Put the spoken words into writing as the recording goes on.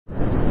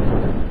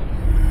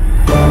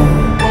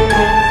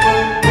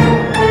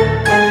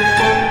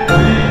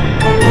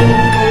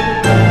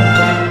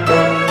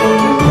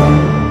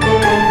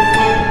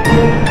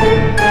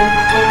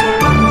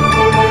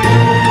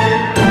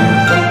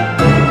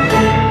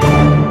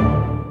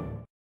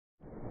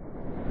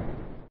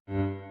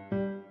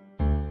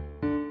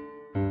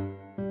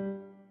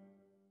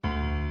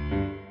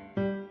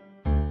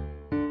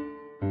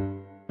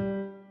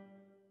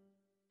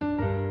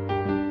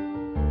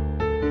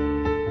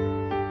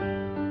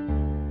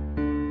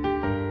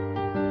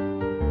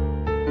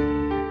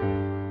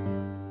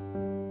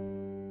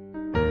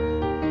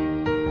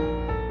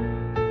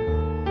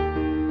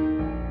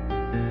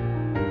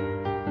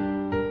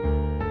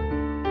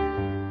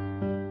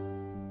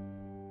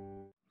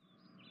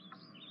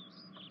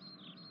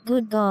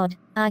Good God,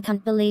 I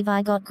can't believe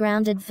I got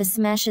grounded for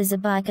smashes a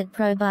bike at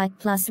Pro Bike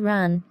Plus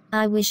Run.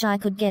 I wish I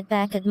could get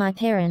back at my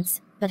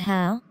parents, but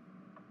how?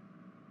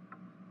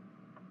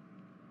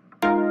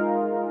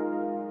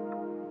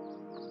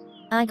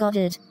 I got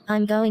it,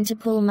 I'm going to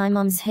pull my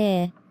mom's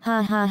hair.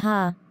 Ha ha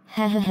ha,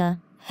 ha ha ha,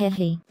 he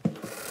he.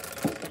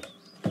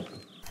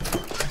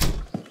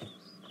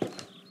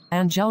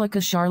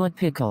 Angelica Charlotte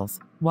Pickles,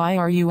 why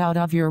are you out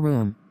of your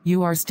room?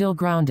 You are still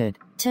grounded.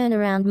 Turn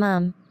around,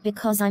 Mum,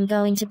 because I'm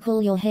going to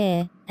pull your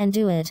hair, and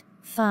do it.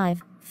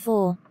 5,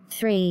 4,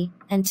 3,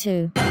 and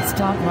 2.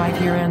 Stop right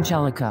here,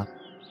 Angelica.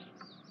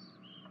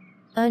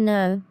 Oh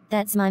no,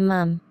 that's my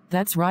mum.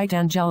 That's right,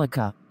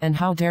 Angelica, and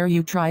how dare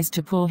you tries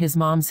to pull his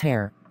mom's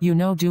hair. You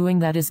know doing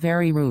that is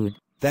very rude.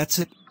 That's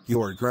it,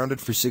 you are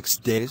grounded for 6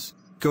 days.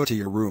 Go to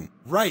your room,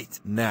 right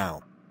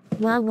now.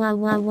 Wah wah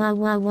wah wah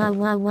wah wah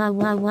wah wah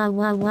wah wah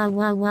wah wah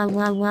wah wah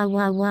wah wah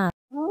wah wah.